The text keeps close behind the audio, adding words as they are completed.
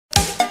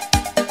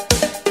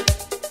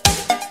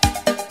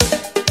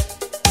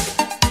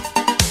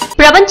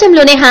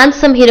ప్రపంచంలోనే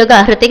హ్యాండ్సమ్ హీరోగా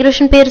హృతిక్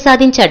రోషన్ పేరు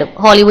సాధించాడు.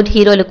 హాలీవుడ్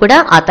హీరోలు కూడా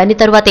అతని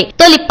తరువాతే.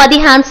 తొలి 10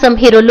 హ్యాండ్సమ్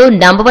హీరోల్లో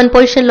నంబర్ 1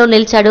 పొజిషన్ లో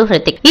నిలిచాడు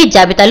హృతిక్. ఈ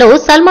జాబితాలో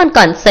సల్మాన్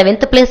ఖాన్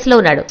 7th ప్లేస్ లో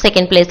ఉన్నాడు.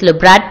 2nd ప్లేస్ లో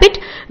Brad Pitt,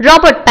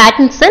 Robert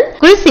Pattinson,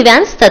 Chris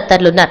Evans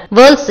తదితరులున్నారు.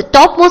 World's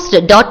top most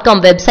 .com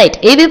website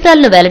ఈ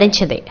వివరాలను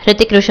వెల్లడించింది.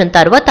 హృతిక్ రోషన్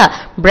తర్వాత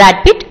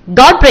Brad Pitt,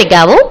 Godfrey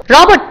Gao,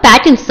 Robert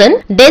Pattinson,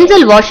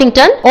 డెంజెల్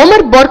Washington,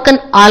 Omar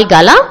బోర్కన్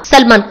ఆల్గాలా,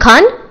 Salman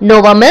Khan,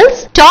 Noah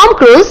mills, Tom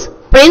cruise,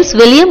 prince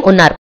William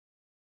ఉన్నారు.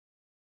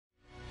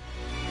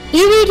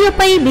 ఈ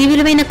వీడియోపై మీ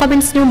విలువైన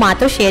కామెంట్స్ ను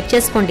మాతో షేర్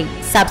చేసుకోండి.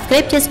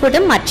 సబ్స్క్రైబ్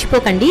చేసుకోవడం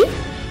మర్చిపోకండి.